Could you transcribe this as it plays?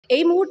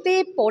এই মুহূর্তে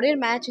পরের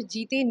ম্যাচ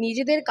জিতে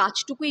নিজেদের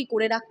কাজটুকুই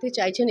করে রাখতে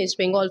চাইছেন ইস্ট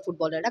বেঙ্গল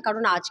ফুটবলাররা,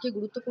 কারণ আজকে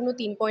গুরুত্বপূর্ণ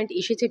 3 পয়েন্ট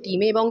এসেছে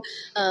টিমে। এবং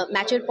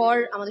ম্যাচের পর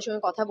আমাদের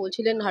সঙ্গে কথা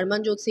বলছিলেন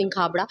হরমনজোত সিং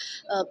খাবড়া,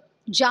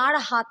 যার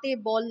হাতে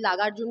বল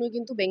লাগার জন্য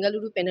কিন্তু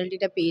বেঙ্গালুরু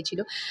পেনাল্টিটা পেয়েছিল।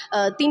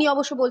 তিনি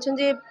অবশ্য বলছেন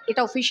যে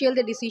এটা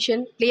অফিসিয়ালদের ডিসিশন,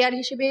 প্লেয়ার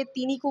হিসেবে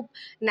তিনি খুব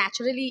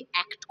ন্যাচারালি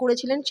অ্যাক্ট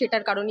করেছিলেন,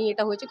 সেটার কারণেই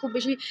এটা হয়েছে। খুব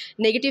বেশি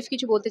নেগেটিভ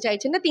কিছু বলতে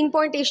চাইছেন না, 3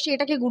 পয়েন্ট এসছে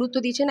এটাকে গুরুত্ব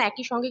দিচ্ছেন।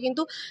 একই সঙ্গে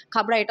কিন্তু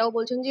খাবড়া এটাও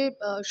বলছেন যে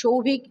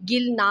সৌভিক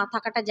গিল না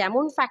থাকাটা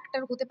যেমন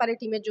ফ্যাক্টর হতে পারে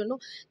টিমের জন্য,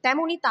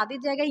 তেমনই তাদের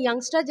জায়গায়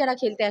ইয়াংস্টার যারা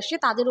খেলতে আসছে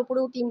তাদের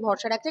উপরেও টিম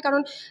ভরসা রাখছে,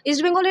 কারণ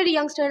ইস্টবেঙ্গলের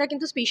ইয়াংস্টাররা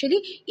কিন্তু স্পেশালি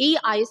এই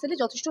আইএসএল এ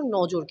যথেষ্ট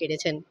নজর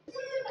কেড়েছেন।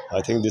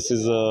 I think this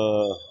is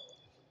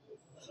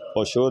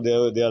for sure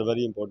they are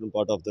very important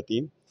part of the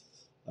team,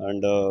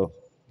 and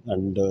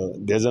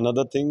there's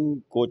another thing.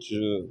 Coach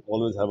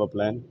always have a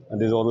plan, and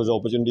there's always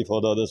opportunity for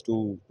the others to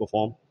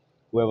perform.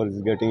 Whoever is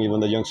getting, even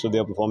the youngsters,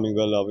 they are performing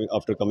well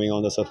after coming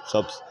on the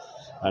subs,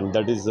 and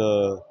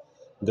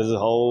this is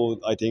how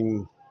I think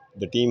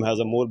the team has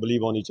a more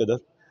belief on each other.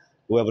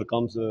 Whoever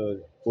comes,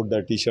 put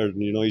that T-shirt.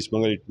 East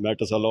Bengal, it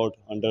matters a lot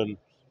under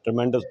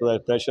tremendous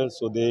pressure.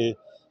 So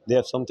they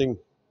have something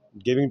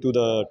giving to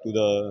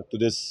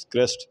this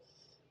crest,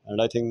 and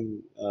I think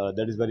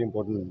that is very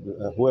important.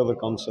 Whoever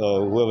comes,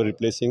 whoever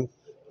replacing,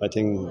 I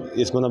think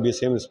it's going to be the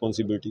same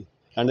responsibility.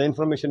 And the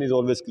information is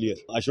always clear.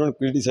 I shouldn't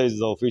criticize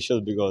the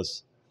officials because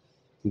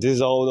this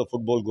is how the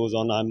football goes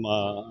on.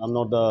 I'm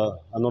not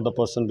the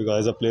person, because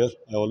as a player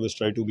I always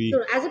try to be.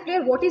 So, as a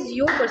player, what is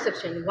your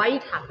perception? Why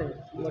it happened?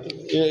 What is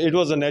it? It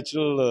was a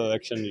natural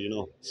action,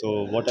 So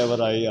whatever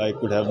I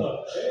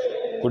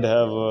could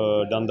have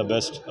done the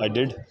best, I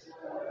did.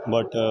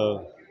 But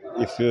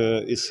if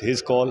it's his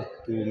call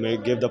to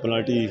give the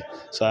penalty,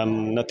 so I'm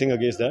nothing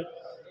against that.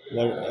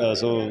 But,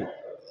 so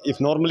if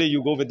normally you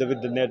go with the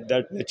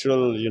that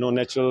natural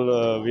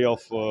way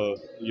of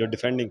you're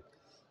defending.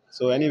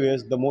 So anyways,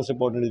 the most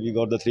important is we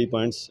got the 3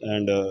 points,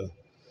 and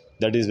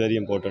that is very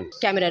important.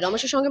 ক্যামেরায়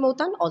রমেশের সঙ্গে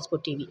মৌতান,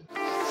 all sport TV.